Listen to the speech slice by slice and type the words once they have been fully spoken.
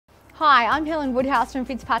Hi, I'm Helen Wood House from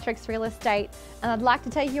Fitzpatricks Real Estate, and I'd like to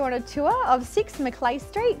take you on a tour of 6 Macleay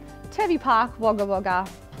Street, Turvey Park, Wagga Wagga.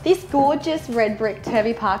 This gorgeous red brick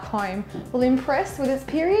Turvey Park home will impress with its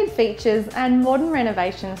period features and modern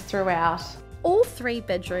renovations throughout. All 3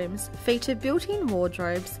 bedrooms feature built-in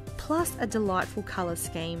wardrobes plus a delightful colour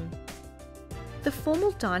scheme. The formal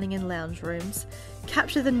dining and lounge rooms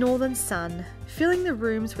capture the northern sun, filling the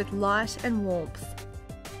rooms with light and warmth.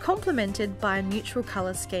 Complemented by a neutral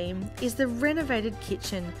colour scheme is the renovated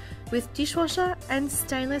kitchen with dishwasher and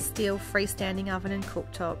stainless steel freestanding oven and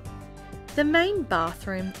cooktop. The main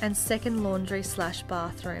bathroom and second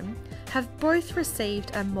laundry/bathroom have both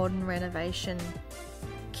received a modern renovation.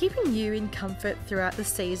 Keeping you in comfort throughout the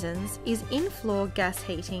seasons is in-floor gas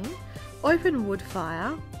heating, open wood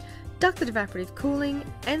fire, ducted evaporative cooling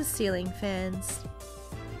and ceiling fans.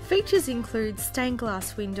 Features include stained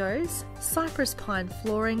glass windows, cypress pine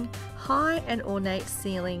flooring, high and ornate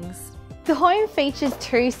ceilings. The home features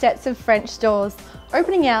 2 sets of French doors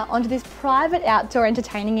opening out onto this private outdoor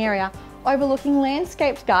entertaining area overlooking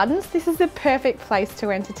landscaped gardens. This is the perfect place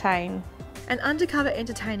to entertain. An undercover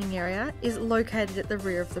entertaining area is located at the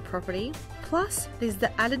rear of the property, plus there's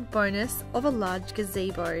the added bonus of a large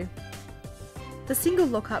gazebo. The single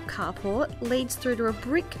lock-up carport leads through to a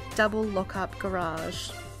brick double lock-up garage.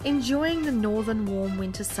 Enjoying the northern warm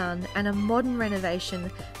winter sun and a modern renovation,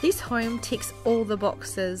 this home ticks all the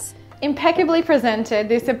boxes. Impeccably presented,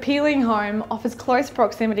 this appealing home offers close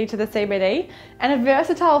proximity to the CBD and a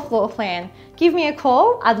versatile floor plan. Give me a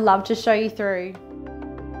call, I'd love to show you through.